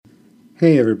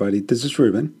Hey everybody, this is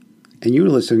Ruben, and you're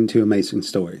listening to Amazing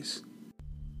Stories.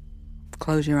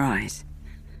 Close your eyes.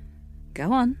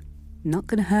 Go on, not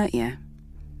gonna hurt you.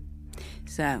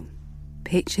 So,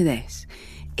 picture this.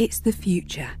 It's the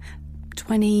future,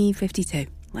 2052,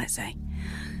 let's say.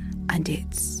 And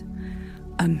it's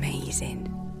amazing.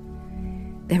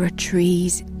 There are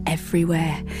trees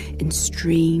everywhere and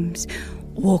streams.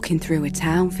 Walking through a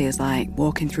town feels like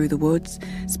walking through the woods.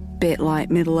 It's a bit like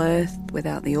Middle-earth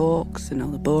without the orcs and all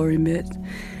the boring bits.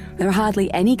 There are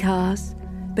hardly any cars,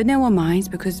 but no one minds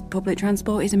because public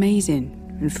transport is amazing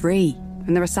and free,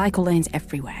 and there are cycle lanes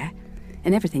everywhere,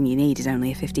 and everything you need is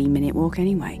only a 15-minute walk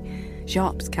anyway.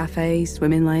 Shops, cafes,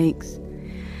 swimming lakes.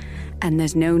 And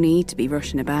there's no need to be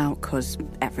rushing about because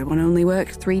everyone only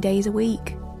works 3 days a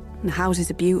week. And the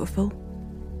houses are beautiful.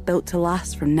 Built to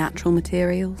last from natural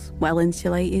materials,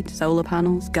 well-insulated, solar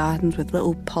panels, gardens with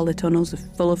little polytunnels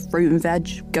full of fruit and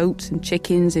veg, goats and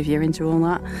chickens if you're into all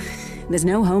that. There's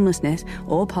no homelessness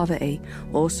or poverty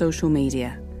or social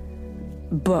media.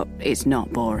 But it's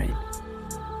not boring.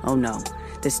 Oh no,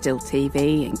 there's still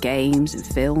TV and games and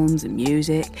films and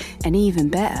music, and even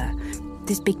better,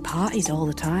 there's big parties all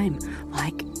the time,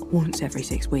 like once every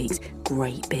 6 weeks,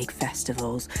 great big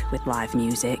festivals with live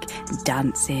music and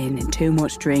dancing and too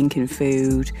much drink and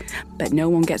food. But no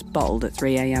one gets bottled at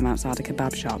 3 a.m. outside a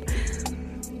kebab shop.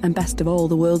 And best of all,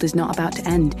 the world is not about to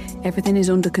end. Everything is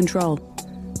under control.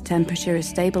 Temperature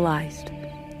is stabilised.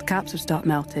 The caps have stopped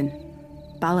melting.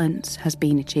 Balance has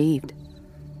been achieved.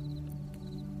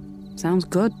 Sounds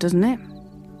good, doesn't it?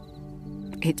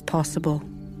 It's possible.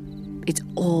 It's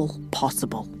all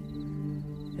possible.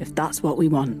 If that's what we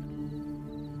want.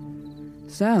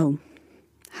 So,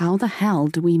 how the hell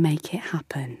do we make it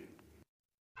happen?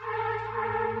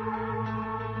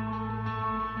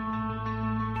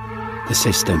 The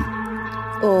system.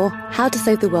 Or how to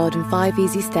save the world in 5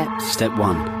 easy steps. Step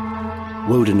 1.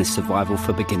 Wilderness survival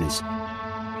for beginners.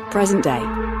 Present day.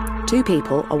 2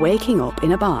 people are waking up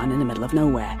in a barn in the middle of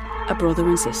nowhere. A brother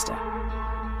and sister.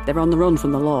 They're on the run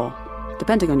from the law.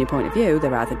 Depending on your point of view,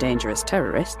 they're either dangerous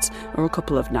terrorists or a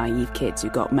couple of naive kids who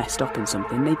got messed up in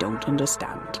something they don't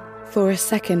understand. For a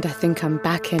second, I think I'm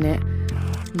back in it.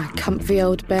 My comfy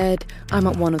old bed, I'm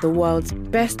at one of the world's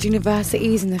best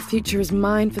universities and the future is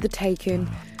mine for the taking.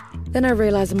 Then I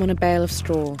realise I'm on a bale of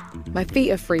straw. My feet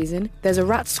are freezing, there's a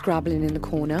rat scrabbling in the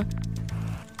corner.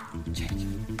 Jake,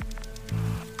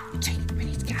 we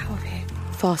need to get out of here.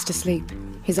 Fast asleep,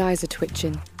 his eyes are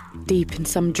twitching, deep in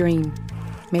some dream.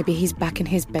 Maybe he's back in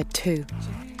his bed too.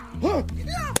 Ow!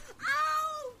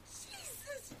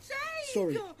 Jesus, Jake!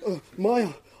 Sorry. Maya,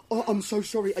 I'm so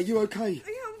sorry. Are you okay?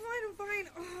 Yeah, I'm fine.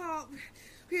 Oh,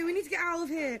 okay, we need to get out of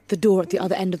here. The door at the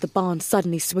other end of the barn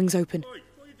suddenly swings open. Oi,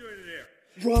 what are you doing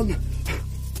in here? Run!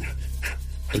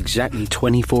 Exactly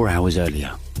 24 hours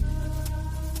earlier.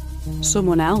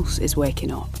 Someone else is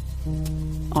waking up.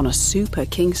 On a super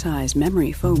king-size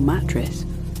memory foam mattress.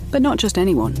 But not just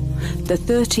anyone. The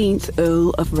 13th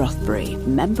Earl of Rothbury,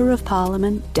 Member of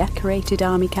Parliament, decorated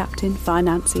army captain,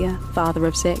 financier, father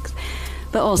of 6,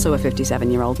 but also a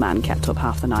 57-year-old man kept up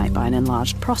half the night by an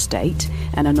enlarged prostate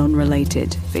and an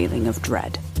unrelated feeling of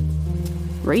dread.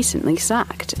 Recently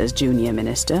sacked as junior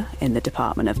minister in the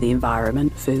Department of the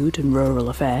Environment, Food and Rural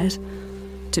Affairs.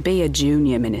 To be a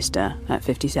junior minister at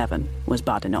 57 was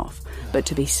bad enough, but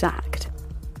to be sacked.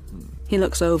 He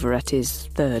looks over at his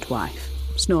third wife,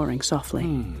 snoring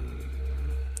softly.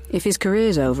 If his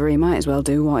career's over, he might as well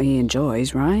do what he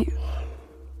enjoys, right?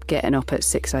 Getting up at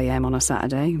 6 a.m. on a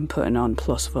Saturday and putting on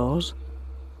 +4s.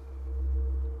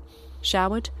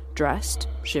 Showered, dressed,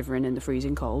 shivering in the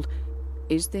freezing cold.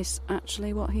 Is this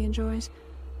actually what he enjoys?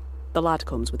 The lad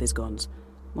comes with his guns.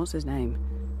 What's his name?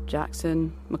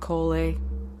 Jackson, Macaulay,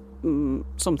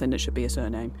 something that should be a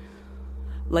surname.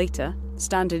 Later,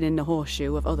 standing in the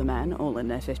horseshoe of other men, all in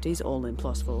their 50s, all in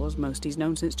 +4s, most he's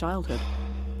known since childhood.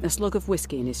 A slug of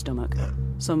whiskey in his stomach.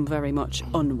 Some very much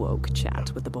unwoke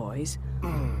chat with the boys.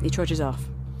 He trudges off,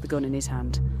 the gun in his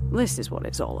hand. This is what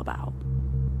it's all about.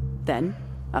 Then,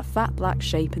 a fat black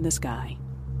shape in the sky.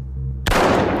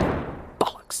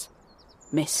 Bollocks.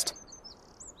 Missed.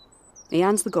 He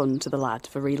hands the gun to the lad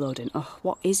for reloading. Oh,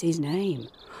 what is his name?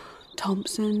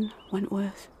 Thompson,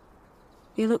 Wentworth.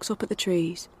 He looks up at the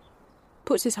trees,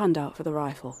 puts his hand out for the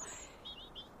rifle,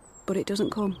 but it doesn't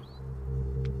come.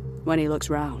 When he looks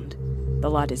round, the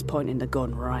lad is pointing the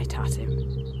gun right at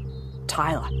him.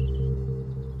 Tyler.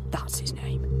 That's his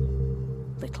name.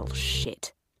 Little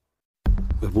shit.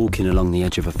 We're walking along the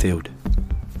edge of a field.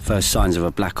 First signs of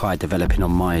a black eye developing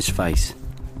on Maya's face.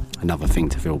 Another thing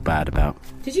to feel bad about.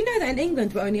 Did you know that in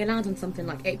England we're only allowed on something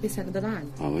like 8% of the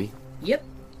land? Are we? Yep.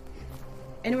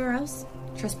 Anywhere else?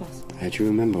 Trespass. How do you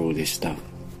remember all this stuff?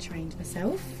 Trained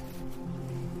myself.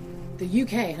 The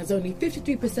UK has only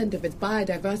 53% of its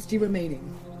biodiversity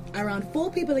remaining. Around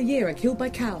 4 people a year are killed by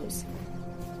cows.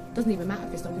 Doesn't even matter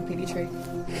if it's not completely true.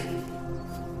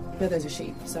 But those are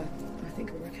sheep, so I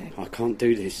think we're okay. I can't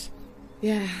do this.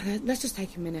 Yeah, let's just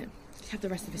take a minute. Have the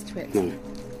rest of his twits. No.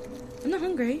 I'm not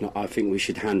hungry. No, I think we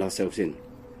should hand ourselves in.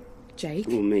 Jake?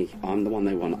 Or me. I'm the one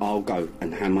they want. I'll go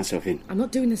and hand myself in. I'm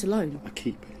not doing this alone. I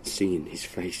keep seeing his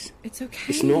face. It's okay.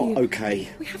 It's not okay.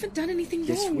 We haven't done anything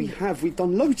Yes, wrong. we have. We've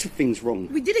done loads of things wrong.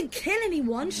 We didn't kill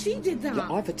anyone. She did that.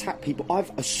 Look, I've attacked people.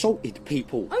 I've assaulted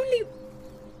people. Only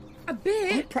a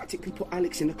bit. I practically put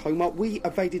Alex in a coma. We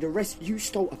evaded arrest. You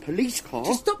stole a police car.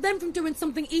 To stop them from doing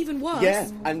something even worse. Yeah,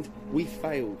 and we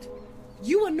failed.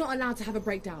 You are not allowed to have a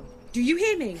breakdown. Do you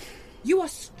hear me? You are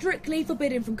strictly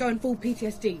forbidden from going full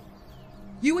PTSD.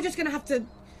 You are just going to have to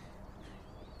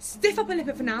stiff up a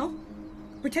lip for now,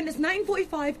 pretend it's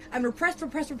 1945, and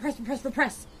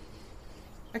repress.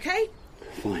 Okay?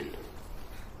 Fine.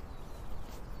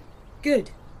 Good.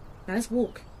 Now let's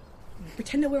walk.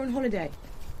 Pretend that we're on holiday.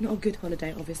 Not a good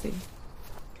holiday, obviously.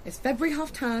 It's February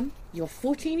half-term, you're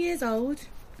 14 years old,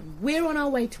 and we're on our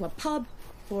way to a pub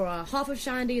for a half of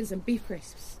shandy and some beef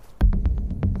crisps.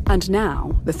 And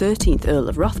now, the 13th Earl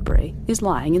of Rothbury is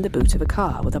lying in the boot of a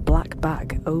car with a black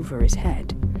bag over his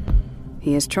head.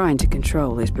 He is trying to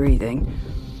control his breathing.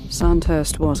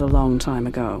 Sandhurst was a long time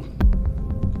ago.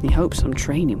 He hoped some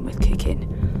training would kick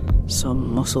in,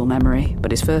 some muscle memory,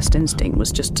 but his first instinct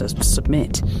was just to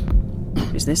submit.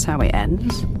 Is this how it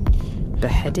ends?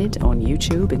 Beheaded on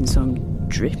YouTube in some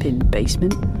dripping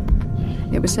basement?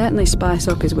 It would certainly spice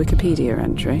up his Wikipedia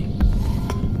entry.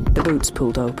 The boots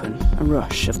pulled open, a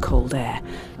rush of cold air.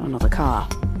 Another car,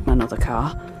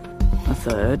 a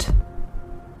third.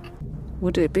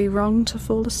 Would it be wrong to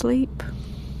fall asleep?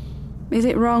 Is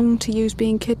it wrong to use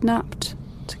being kidnapped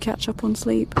to catch up on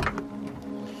sleep?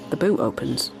 The boot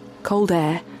opens. Cold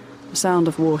air, the sound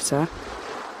of water.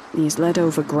 He is led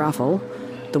over gravel,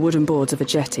 the wooden boards of a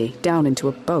jetty, down into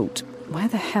a boat. Where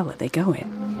the hell are they going?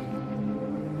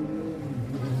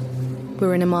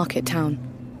 We're in a market town.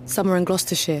 Somewhere in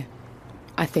Gloucestershire,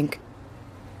 I think.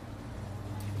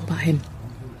 What about him?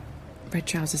 Red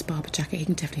trousers, barber jacket, he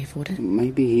can definitely afford it.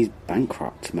 Maybe he's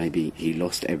bankrupt. Maybe he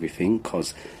lost everything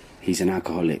because he's an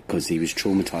alcoholic, because he was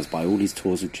traumatised by all his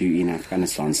tours of duty in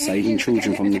Afghanistan, saving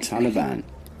children from the Taliban.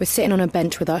 We're sitting on a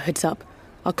bench with our hoods up.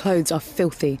 Our clothes are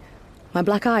filthy. My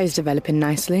black eye is developing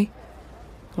nicely.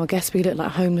 I guess we look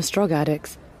like homeless drug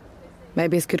addicts.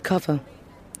 Maybe it's good cover,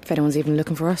 if anyone's even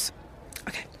looking for us.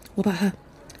 Okay, what about her?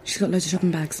 She's got loads of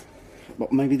shopping bags. Well,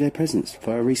 maybe they're presents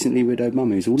for her recently widowed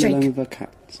mum who's all Jake. alone with her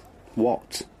cats.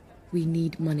 What? We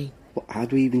need money. What? How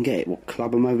do we even get it? What,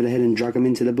 club them over the head and drag them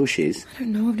into the bushes? I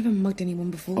don't know, I've never mugged anyone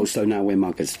before. Oh, so now we're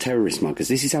muggers, terrorist muggers.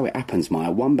 This is how it happens,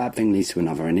 Maya. One bad thing leads to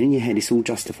another, and in your head it's all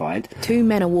justified. 2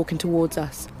 men are walking towards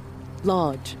us.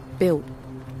 Large, built.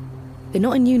 They're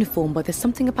not in uniform, but there's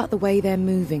something about the way they're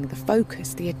moving, the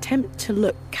focus, the attempt to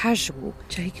look casual.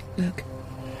 Jake, look.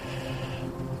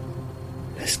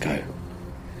 Let's go.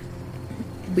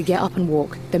 We get up and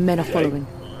walk. The men are following.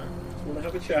 Want to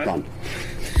have a chat? Run.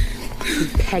 We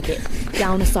peg it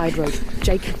down a side road.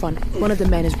 Jake in front. One of the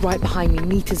men is right behind me,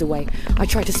 meters away. I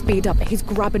try to speed up, but he's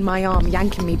grabbing my arm,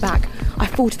 yanking me back. I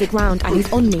fall to the ground, and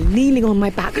he's on me, kneeling on my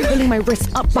back, pulling my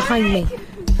wrists up behind me.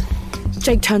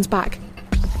 Jake turns back.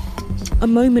 A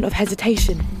moment of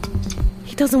hesitation.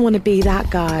 He doesn't want to be that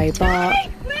guy, but...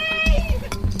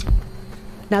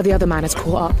 Now the other man has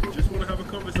caught up. Just want to have a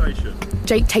conversation.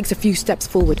 Jake takes a few steps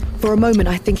forward. For a moment,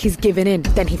 I think he's given in.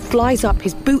 Then he flies up,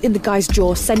 his boot in the guy's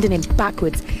jaw, sending him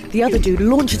backwards. The other dude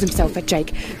launches himself at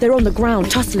Jake. They're on the ground,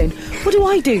 tussling.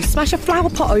 What do? Smash a flower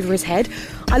pot over his head?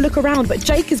 I look around, but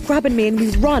Jake is grabbing me and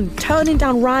we run, turning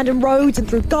down random roads and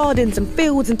through gardens and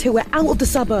fields until we're out of the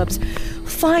suburbs.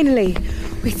 Finally,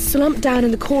 we slump down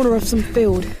in the corner of some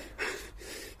field.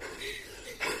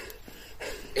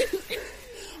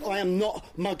 I am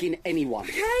not mugging anyone.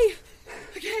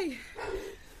 Okay.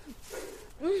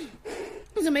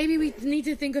 So maybe we need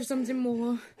to think of something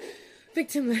more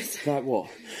victimless. Like what?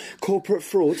 Corporate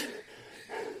fraud?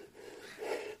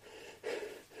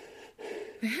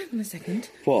 Hang on a second.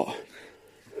 What?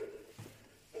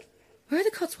 Where are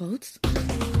the Cotswolds?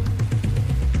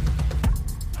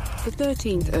 The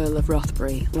 13th Earl of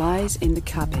Rothbury lies in the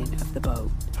cabin of the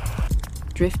boat,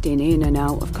 drifting in and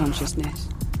out of consciousness.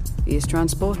 He is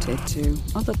transported to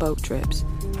other boat trips.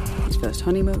 His first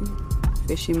honeymoon,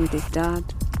 fishing with his dad.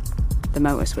 The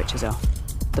motor switches off.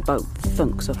 The boat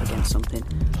thunks up against something.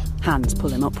 Hands pull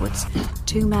him upwards.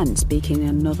 2 men speaking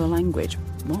another language.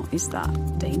 What is that?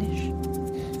 Danish?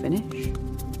 finish.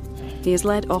 He is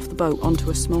led off the boat onto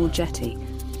a small jetty.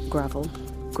 Gravel,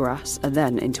 grass, and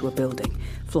then into a building.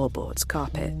 Floorboards,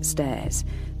 carpet, stairs.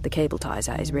 The cable ties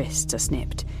at his wrists are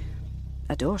snipped.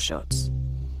 A door shuts.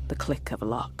 The click of a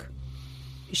lock.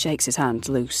 He shakes his hand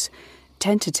loose.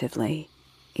 Tentatively,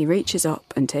 he reaches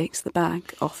up and takes the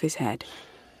bag off his head.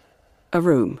 A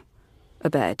room. A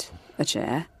bed. A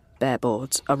chair. Bare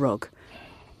boards. A rug.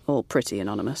 All pretty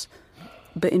anonymous.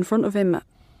 But in front of him,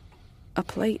 a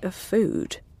plate of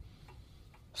food.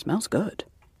 Smells good.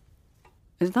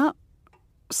 Is that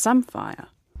samphire?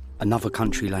 Another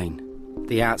country lane.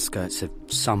 The outskirts of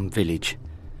some village.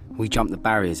 We jumped the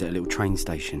barriers at a little train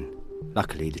station.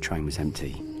 Luckily, the train was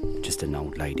empty. Just an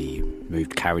old lady who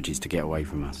moved carriages to get away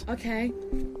from us. Okay.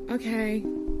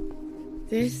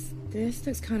 This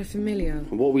looks kind of familiar.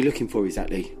 What are we looking for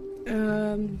exactly?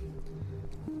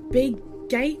 Big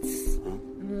gates.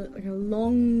 Like a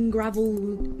long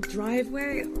gravel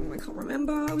driveway. Oh, I can't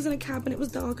remember. I was in a cab and it was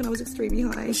dark and I was extremely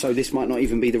high. So this might not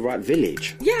even be the right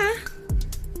village. Yeah.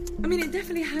 I mean, it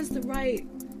definitely has the right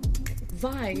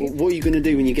vibe. What are you going to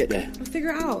do when you get there? I'll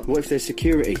figure it out. What if there's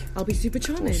security? I'll be super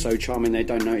charming. Or so charming they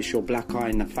don't notice your black eye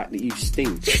and the fact that you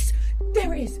stink. Yes!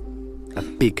 There it is! A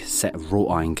big set of wrought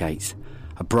iron gates,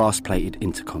 a brass-plated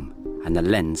intercom, and the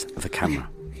lens of a camera.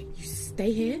 Okay, you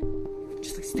stay here.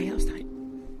 Just stay outside.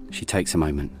 She takes a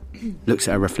moment, looks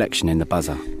at her reflection in the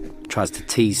buzzer, tries to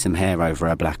tease some hair over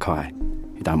her black eye.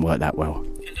 It don't work that well.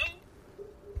 Hello?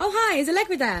 Oh, hi, is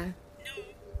Allegra there? No.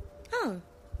 Oh.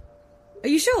 Are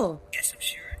you sure? Yes, I'm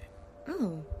sure.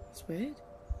 Oh, that's weird.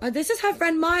 This is her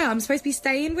friend Maya. I'm supposed to be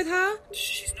staying with her.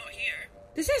 She's not here.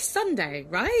 This is Sunday,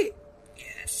 right?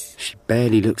 Yes. She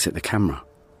barely looks at the camera.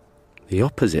 The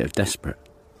opposite of desperate.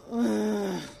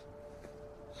 Why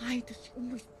does she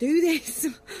always do this?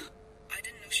 I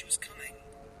didn't know she was coming.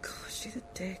 Gosh, she's a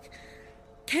dick.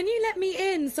 Can you let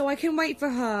me in so I can wait for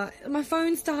her? My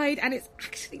phone's died and it's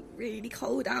actually really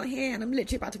cold out here and I'm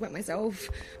literally about to wet myself.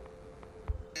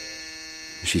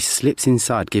 She slips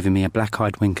inside, giving me a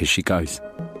black-eyed wink as she goes.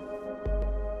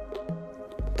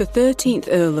 The 13th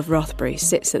Earl of Rothbury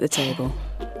sits at the table.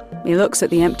 He looks at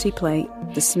the empty plate,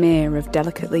 the smear of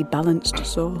delicately balanced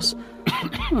sauce.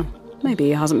 Maybe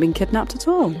he hasn't been kidnapped at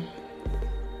all.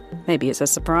 Maybe it's a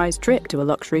surprise trip to a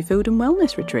luxury food and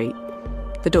wellness retreat.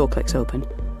 The door clicks open.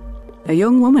 A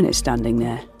young woman is standing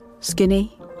there.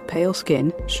 Skinny, pale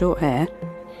skin, short hair,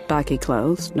 baggy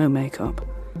clothes, no makeup.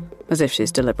 As if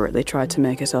she's deliberately tried to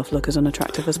make herself look as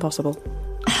unattractive as possible.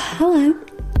 Hello.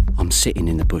 I'm sitting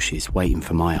in the bushes waiting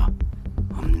for Maya.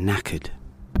 I'm knackered,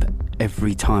 but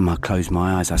every time I close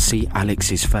my eyes I see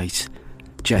Alex's face.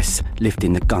 Jess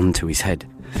lifting the gun to his head.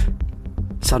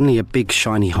 Suddenly a big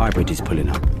shiny hybrid is pulling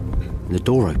up. The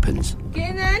door opens.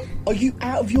 Get in then. Are you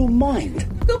out of your mind?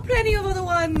 I've got plenty of other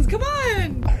ones. Come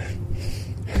on.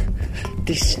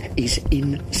 This is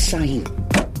insane.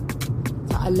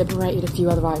 I liberated a few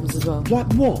other items as well.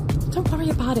 Like what? Don't worry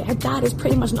about it. Her dad is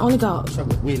pretty much an oligarch. So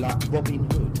we're like Robin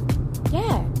Hood.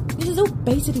 Yeah. This is all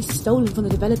basically stolen from the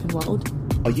developing world.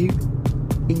 Are you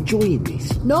enjoying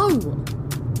this? No!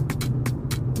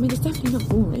 I mean, it's definitely not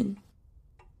boring.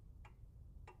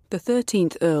 The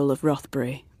 13th Earl of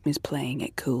Rothbury is playing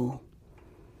it cool.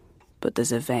 But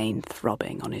there's a vein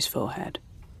throbbing on his forehead.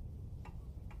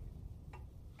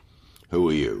 Who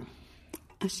are you?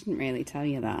 I shouldn't really tell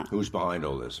you that. Who's behind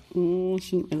all this? I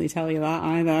shouldn't really tell you that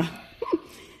either.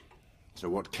 So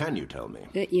what can you tell me?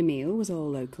 That your meal was all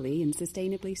locally and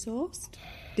sustainably sourced.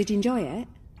 Did you enjoy it?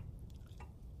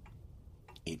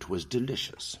 It was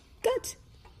delicious. Good.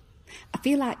 I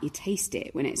feel like you taste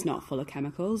it when it's not full of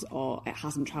chemicals or it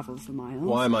hasn't travelled for miles.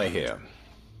 Why am I here?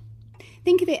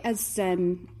 Think of it as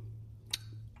an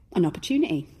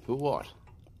opportunity. For what?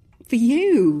 For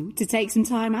you to take some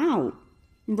time out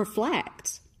and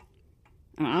reflect.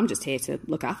 I'm just here to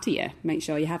look after you, make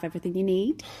sure you have everything you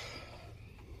need.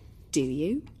 Do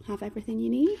you have everything you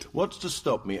need? What's to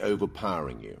stop me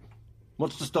overpowering you?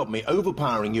 What's to stop me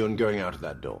overpowering you and going out of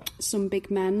that door? Some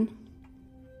big men.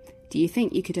 Do you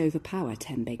think you could overpower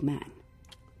 10 big men?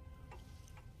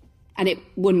 And it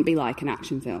wouldn't be like an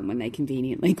action film when they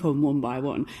conveniently come one by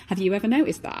one. Have you ever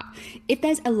noticed that? If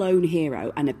there's a lone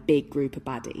hero and a big group of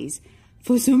baddies,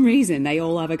 for some reason they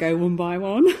all have a go one by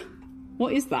one.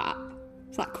 What is that?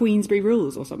 It's like Queensberry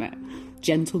rules or something.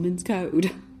 Gentleman's code.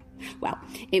 Well,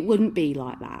 it wouldn't be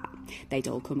like that. They'd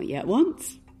all come at you at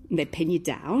once. They'd pin you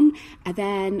down and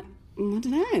then, I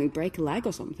don't know, break a leg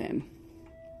or something.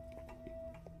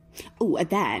 Oh, and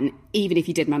then, even if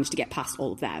you did manage to get past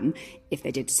all of them, if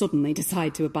they did suddenly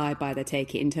decide to abide by their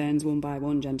take it in turns one by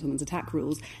one gentleman's attack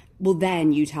rules, well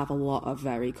then you'd have a lot of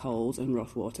very cold and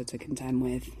rough water to contend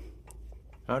with.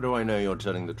 How do I know you're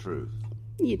telling the truth?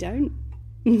 You don't.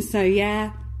 So,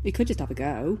 yeah, we could just have a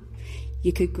go.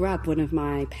 You could grab one of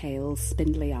my pale,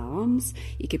 spindly arms.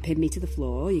 You could pin me to the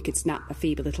floor. You could snap a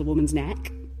feeble little woman's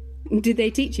neck. Did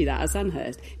they teach you that at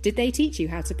Sandhurst? Did they teach you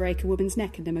how to break a woman's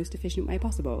neck in the most efficient way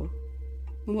possible?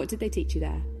 And what did they teach you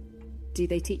there? Did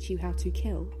they teach you how to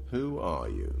kill? Who are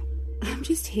you? I'm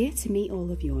just here to meet all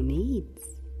of your needs.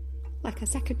 Like a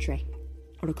secretary,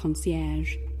 or a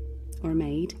concierge, or a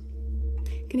maid.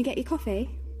 Can I get you coffee?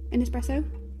 An espresso?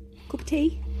 Cup of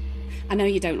tea? I know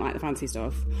you don't like the fancy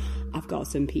stuff. I've got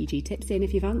some PG tips in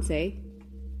if you fancy.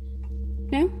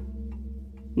 No?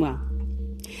 Well,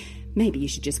 maybe you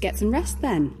should just get some rest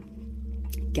then.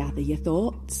 Gather your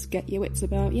thoughts, get your wits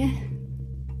about you.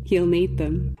 You'll need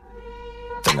them.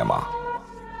 Thingama.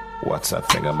 What's a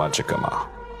thingamajigama?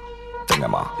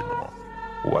 Thingama.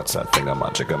 What's a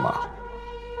thingamajigama?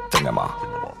 Thingama.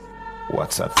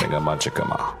 What's a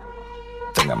thingamajigama?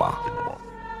 Thingama.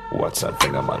 What's a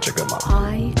thingamajigama?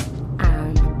 I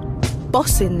am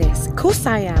bossing this. Of course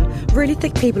I am. Really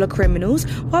thick people are criminals.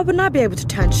 Why wouldn't I be able to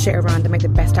turn shit around and make the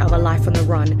best out of a life on the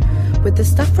run? With the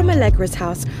stuff from Allegra's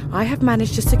house, I have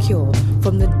managed to secure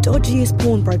from the dodgiest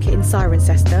pawnbroker in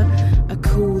Cirencester a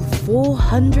cool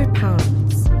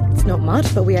 £400. It's not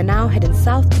much, but we are now heading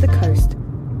south to the coast.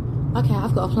 Okay,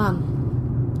 I've got a plan.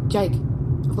 Jake,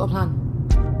 I've got a plan.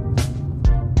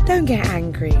 Don't get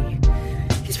angry.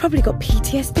 He's probably got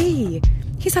PTSD.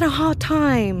 He's had a hard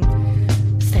time.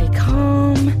 Stay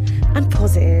calm and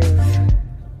positive.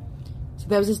 So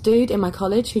there was this dude in my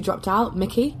college who dropped out,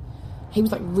 Mickey. He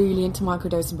was like really into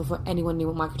microdosing before anyone knew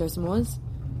what microdosing was.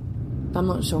 But I'm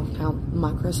not sure how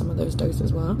micro some of those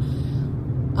doses were.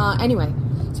 Anyway,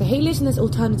 so he lives in this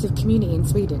alternative community in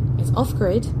Sweden. It's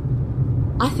off-grid.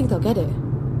 I think they'll get it.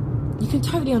 You can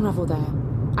totally unravel there.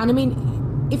 And I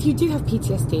mean, if you do have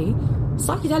PTSD,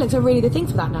 psychedelics are really the thing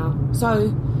for that now.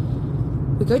 So,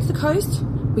 we go to the coast,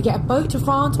 we get a boat to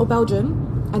France or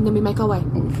Belgium, and then we make our way.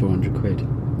 What,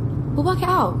 £400? We'll work it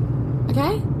out,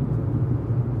 okay?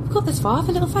 We've got this far, have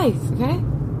a little faith, okay?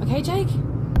 Okay, Jake?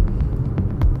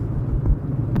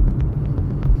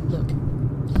 Look,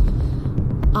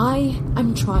 I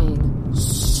am trying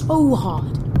so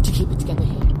hard to keep it together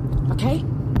here, okay?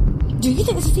 Do you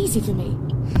think this is easy for me?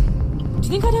 Do you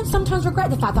think I don't sometimes regret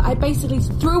the fact that I basically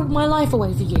threw my life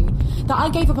away for you? That I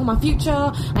gave up on my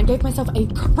future and gave myself a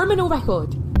criminal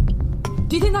record?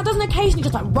 Do you think that doesn't occasionally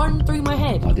just like run through my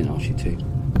head? I didn't ask you to.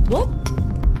 What?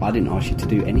 I didn't ask you to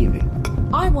do any of it.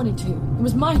 I wanted to. It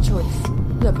was my choice.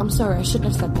 Look, I'm sorry, I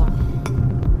shouldn't have said that.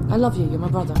 I love you, you're my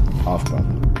brother. Half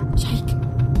brother. Jake,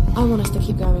 I want us to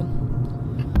keep going.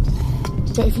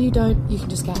 But if you don't, you can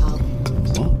just get out.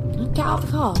 What? Get out of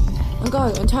the car and go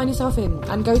and turn yourself in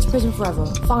and go to prison forever.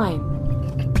 Fine.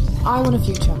 I want a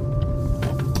future.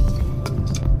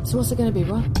 So what's it going to be,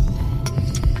 what?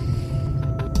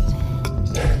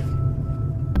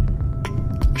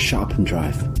 Shut up and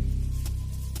drive.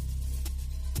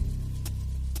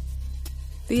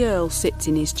 The Earl sits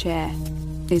in his chair.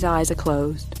 His eyes are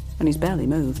closed and he's barely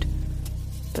moved.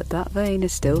 But that vein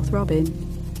is still throbbing.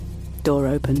 Door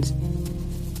opens.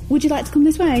 Would you like to come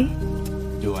this way?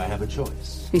 Do I have a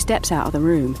choice? He steps out of the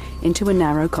room into a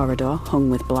narrow corridor hung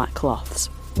with black cloths.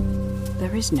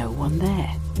 There is no one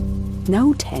there.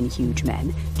 No 10 huge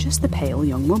men, just the pale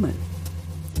young woman.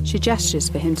 She gestures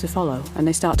for him to follow, and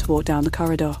they start to walk down the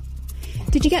corridor.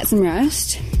 Did you get some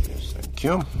rest? Thank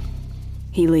you.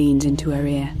 He leans into her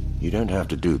ear. You don't have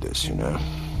to do this, you know.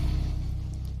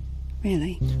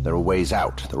 Really? There are ways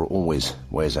out. There are always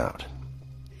ways out.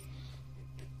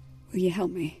 Will you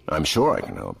help me? I'm sure I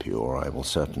can help you, or I will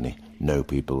certainly know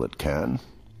people that can.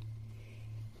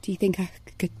 Do you think I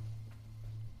could...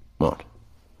 What?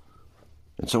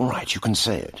 It's all right, you can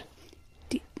say it.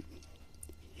 Do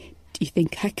you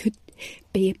think I could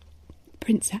be a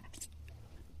princess?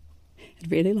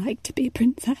 I'd really like to be a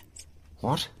princess.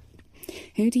 What?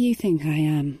 Who do you think I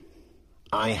am?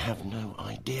 I have no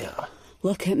idea.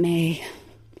 Look at me.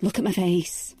 Look at my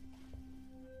face.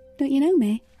 Don't you know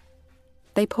me?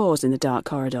 They pause in the dark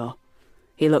corridor.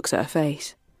 He looks at her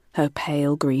face. Her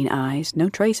pale green eyes, no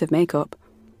trace of makeup.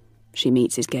 She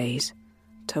meets his gaze,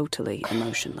 totally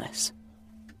emotionless.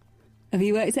 Have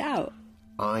you worked it out?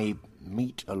 I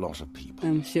meet a lot of people.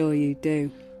 I'm sure you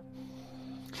do.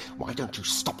 Why don't you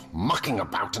stop mucking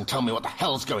about and tell me what the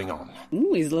hell's going on?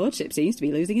 Ooh, his lordship seems to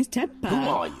be losing his temper. Who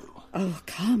are you? Oh,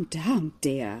 calm down,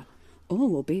 dear. All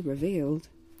will be revealed.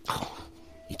 Oh,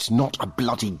 it's not a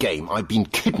bloody game. I've been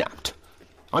kidnapped.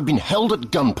 I've been held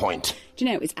at gunpoint. Do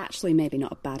you know, it's actually maybe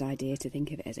not a bad idea to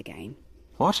think of it as a game.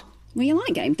 What? Well, you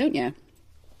like games, don't you?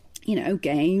 You know,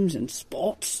 games and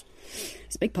sports.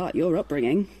 It's a big part of your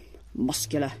upbringing.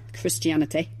 Muscular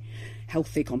Christianity,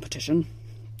 healthy competition.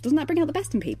 Doesn't that bring out the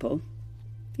best in people?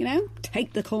 You know,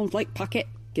 take the cornflake packet,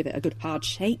 give it a good hard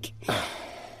shake.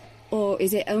 Or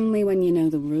is it only when you know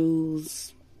the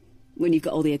rules? When you've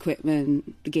got all the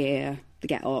equipment, the gear, the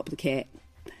get-up, the kit,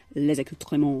 les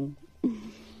accoutrements.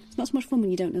 It's not so much fun when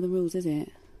you don't know the rules, is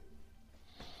it?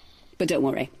 But don't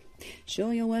worry.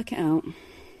 Sure, you'll work it out.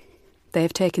 They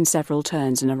have taken several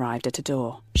turns and arrived at a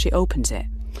door. She opens it.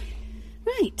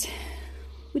 Right.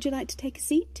 Would you like to take a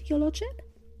seat, Your Lordship?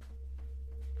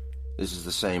 This is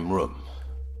the same room.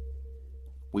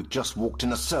 We've just walked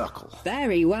in a circle.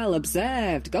 Very well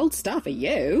observed. Gold star for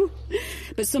you.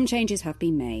 But some changes have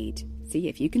been made. See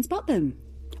if you can spot them.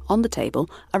 On the table,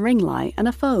 a ring light and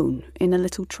a phone in a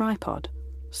little tripod,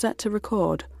 set to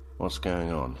record. What's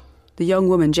going on? The young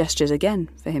woman gestures again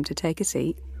for him to take a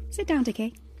seat. Sit down,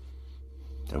 Dickie.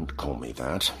 Don't call me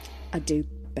that. I do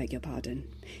beg your pardon.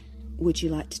 Would you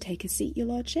like to take a seat, Your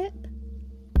Lordship?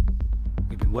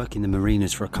 We've been working the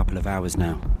marinas for a couple of hours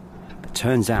now. But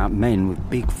turns out men with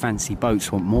big fancy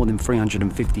boats want more than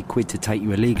 350 quid to take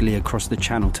you illegally across the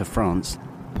channel to France.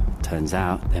 Turns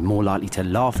out they're more likely to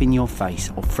laugh in your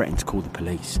face or threaten to call the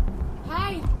police.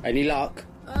 Hi. Any luck?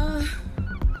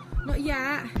 Not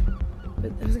yet.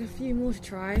 But there's like a few more to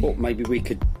try. Or maybe we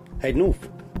could head north.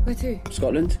 Where to?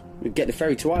 Scotland. We'd get the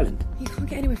ferry to Ireland. You can't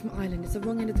get anywhere from Ireland. It's the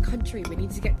wrong end of the country. We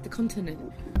need to get to the continent.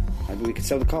 Maybe we could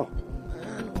sell the car.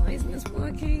 Why isn't this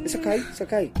working? It's okay. It's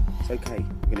okay. It's okay.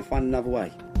 We're going to find another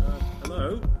way.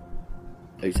 Hello?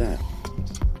 Who's that?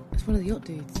 It's one of the yacht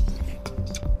dudes.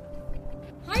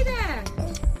 Hi there!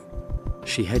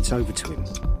 She heads over to him.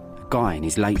 A guy in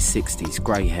his late 60s,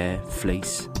 grey hair,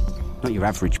 fleece. Not your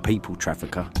average people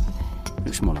trafficker.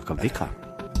 Looks more like a vicar.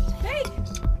 Hey!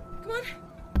 Come on!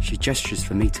 She gestures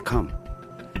for me to come.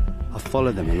 I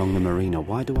follow them along the marina.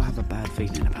 Why do I have a bad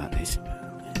feeling about this?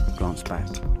 Glance back.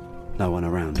 No one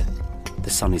around. The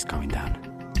sun is going down.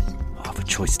 What other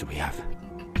choice do we have?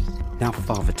 Now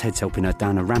Father Ted's helping her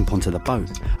down a ramp onto the boat.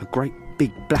 A great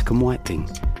big black and white thing.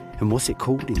 And what's it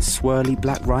called in swirly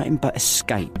black writing? But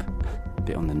escape. A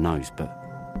bit on the nose, but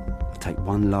I take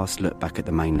one last look back at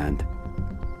the mainland.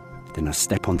 Then I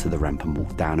step onto the ramp and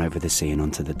walk down over the sea and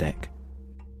onto the deck.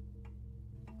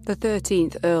 The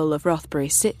 13th Earl of Rothbury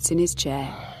sits in his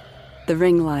chair, the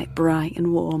ring light bright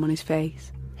and warm on his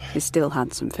face, his still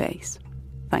handsome face,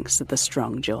 thanks to the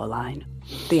strong jawline,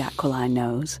 the aquiline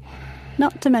nose,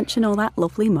 not to mention all that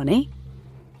lovely money.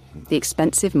 The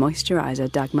expensive moisturiser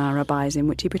Dagmara buys him,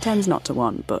 which he pretends not to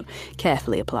want, but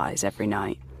carefully applies every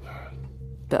night.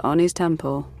 But on his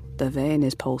temple, the vein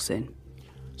is pulsing.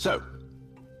 So,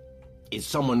 is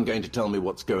someone going to tell me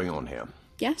what's going on here?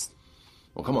 Yes?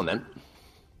 Well, come on then.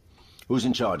 Who's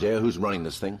in charge here? Who's running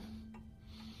this thing?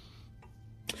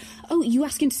 Oh, you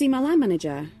asking to see my line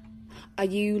manager? Are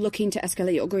you looking to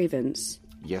escalate your grievance?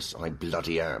 Yes, I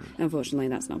bloody am. Unfortunately,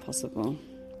 that's not possible.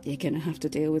 You're going to have to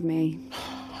deal with me.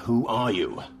 Who are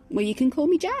you? Well, you can call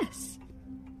me Jess.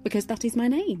 Because that is my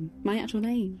name. My actual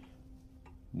name.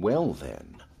 Well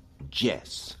then,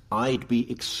 Jess, I'd be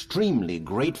extremely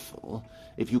grateful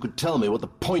if you could tell me what the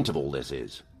point of all this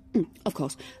is. Of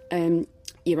course.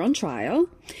 You're on trial.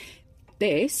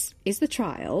 This is the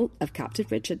trial of Captain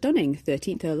Richard Dunning,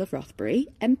 13th Earl of Rothbury,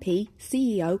 MP,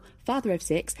 CEO, father of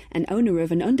 6, and owner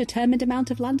of an undetermined amount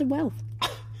of land and wealth.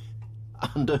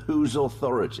 Under whose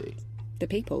authority? The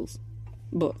people's.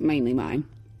 But mainly mine.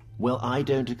 Well, I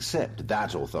don't accept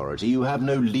that authority. You have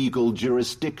no legal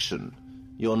jurisdiction.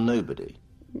 You're nobody.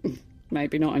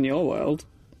 Maybe not in your world.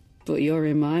 But you're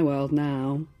in my world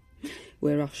now.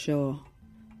 We're offshore.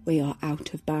 We are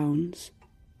out of bounds.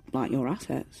 Like your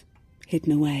assets.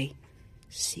 Hidden away.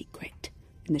 Secret.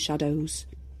 In the shadows.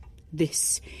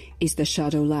 This is the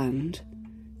Shadowland.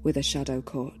 With a Shadow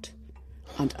Court.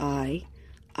 And I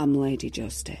am Lady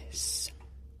Justice.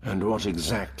 And what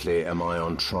exactly am I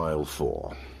on trial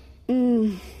for?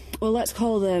 Well, let's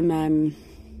call them,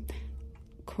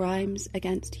 crimes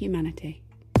against humanity.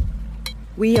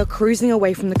 We are cruising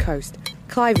away from the coast.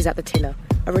 Clive is at the tiller,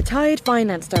 a retired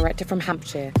finance director from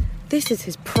Hampshire. This is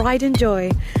his pride and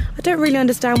joy. I don't really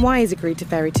understand why he's agreed to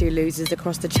ferry 2 losers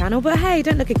across the channel, but hey,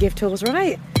 don't look at gift horse,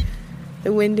 right?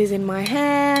 The wind is in my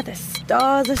hair, the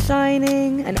stars are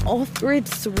shining, and off-grid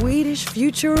Swedish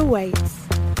future awaits.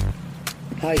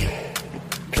 Hey,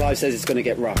 Clive says it's going to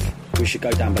get rough. We should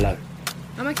go down below.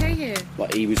 I'm okay here.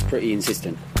 Like, he was pretty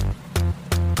insistent.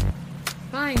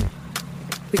 Fine.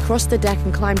 We cross the deck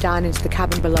and climb down into the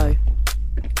cabin below.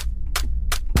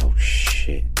 Oh,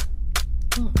 shit.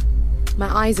 What? My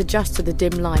eyes adjust to the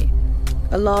dim light.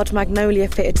 A large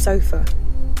magnolia-fitted sofa.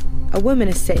 A woman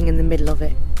is sitting in the middle of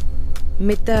it.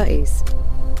 mid-30s,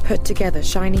 put together,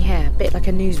 shiny hair, bit like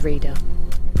a newsreader.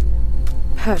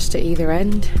 Perched at either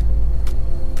end,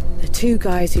 the two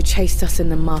guys who chased us in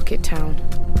the market town.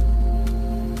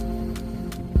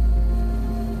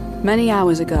 Many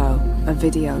hours ago, a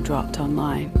video dropped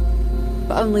online.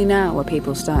 But only now are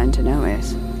people starting to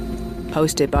notice.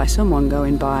 Posted by someone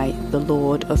going by the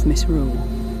Lord of Misrule.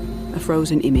 A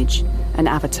frozen image, an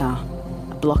avatar,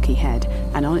 a blocky head,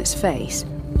 and on its face,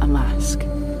 a mask.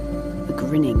 A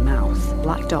grinning mouth,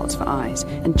 black dots for eyes,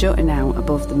 and jutting out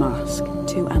above the mask,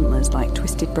 two antlers like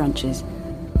twisted branches.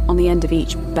 On the end of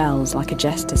each, bells like a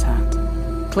jester's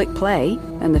hat. Click play,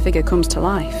 and the figure comes to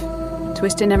life,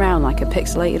 twisting around like a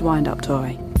pixelated wind-up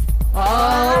toy.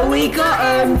 Oh, we got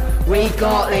 'em! We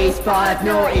got these 5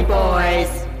 naughty boys!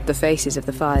 The faces of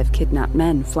the 5 kidnapped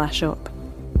men flash up,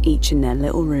 each in their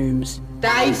little rooms.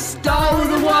 They stole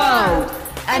the world!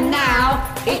 And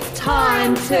now it's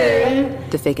time to...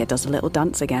 The figure does a little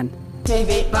dance again. Give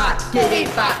it back now! Give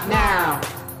it back now!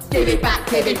 Give it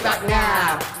back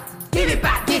now! Give it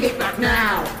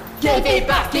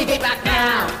back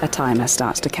now! A timer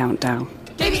starts to count down.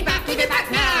 Give it back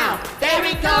now! There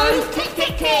it goes! Tick,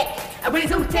 tick, tick! And when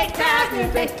it's all ticked out,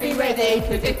 you best be ready,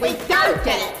 because if we don't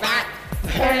get it back,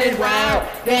 then, well,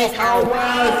 this whole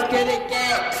world's gonna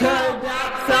get turned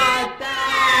upside down!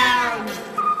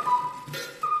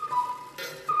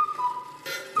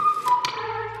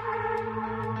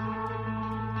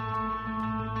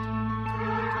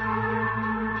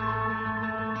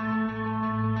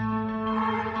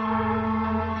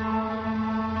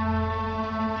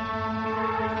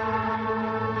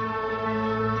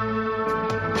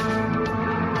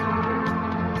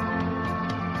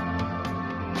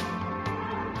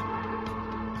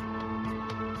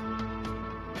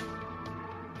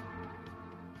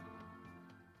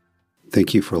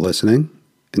 Thank you for listening,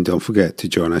 and don't forget to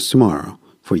join us tomorrow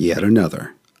for yet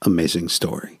another amazing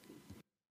story.